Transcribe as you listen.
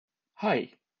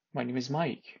Hi, my name is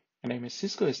Mike, and I'm a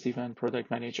Cisco SD-WAN product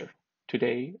manager.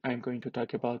 Today, I'm going to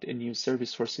talk about a new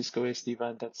service for Cisco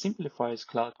SD-WAN that simplifies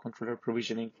cloud controller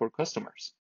provisioning for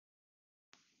customers.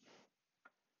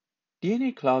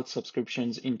 DNA Cloud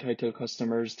subscriptions entitle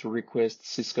customers to request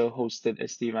Cisco-hosted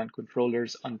SD-WAN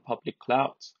controllers on public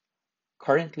clouds.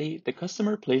 Currently, the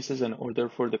customer places an order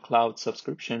for the cloud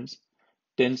subscriptions,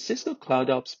 then Cisco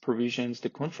CloudOps provisions the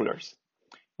controllers,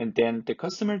 and then the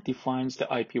customer defines the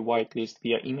IP whitelist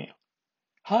via email.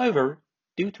 However,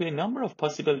 due to a number of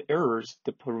possible errors,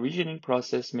 the provisioning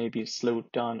process may be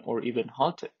slowed down or even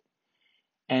halted.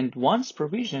 And once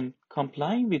provisioned,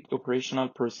 complying with operational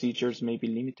procedures may be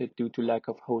limited due to lack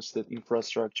of hosted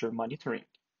infrastructure monitoring.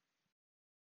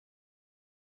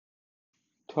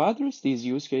 To address these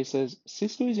use cases,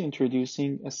 Cisco is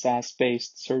introducing a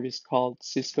SaaS-based service called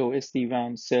Cisco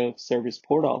SD-WAN Self-Service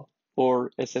Portal,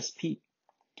 or SSP.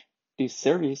 This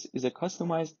service is a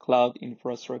customized cloud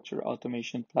infrastructure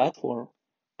automation platform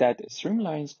that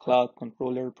streamlines cloud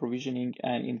controller provisioning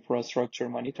and infrastructure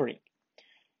monitoring.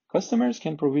 Customers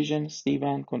can provision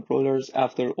SD-WAN controllers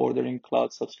after ordering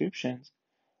cloud subscriptions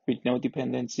with no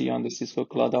dependency on the Cisco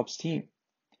CloudOps team.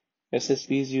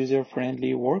 SSP's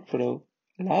user-friendly workflow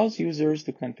allows users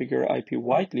to configure IP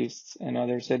whitelists and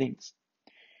other settings.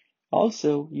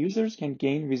 Also, users can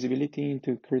gain visibility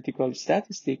into critical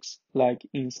statistics like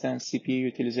instance CPU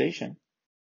utilization.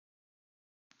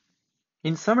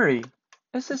 In summary,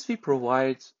 SSP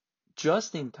provides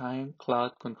just-in-time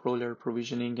cloud controller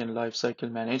provisioning and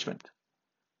lifecycle management,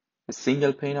 a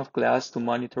single pane of glass to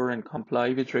monitor and comply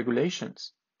with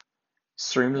regulations,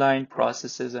 streamlined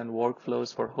processes and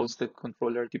workflows for hosted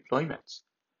controller deployments,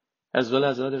 as well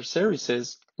as other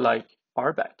services like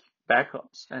RBAC,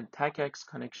 backups, and TACACS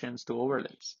connections to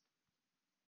overlays.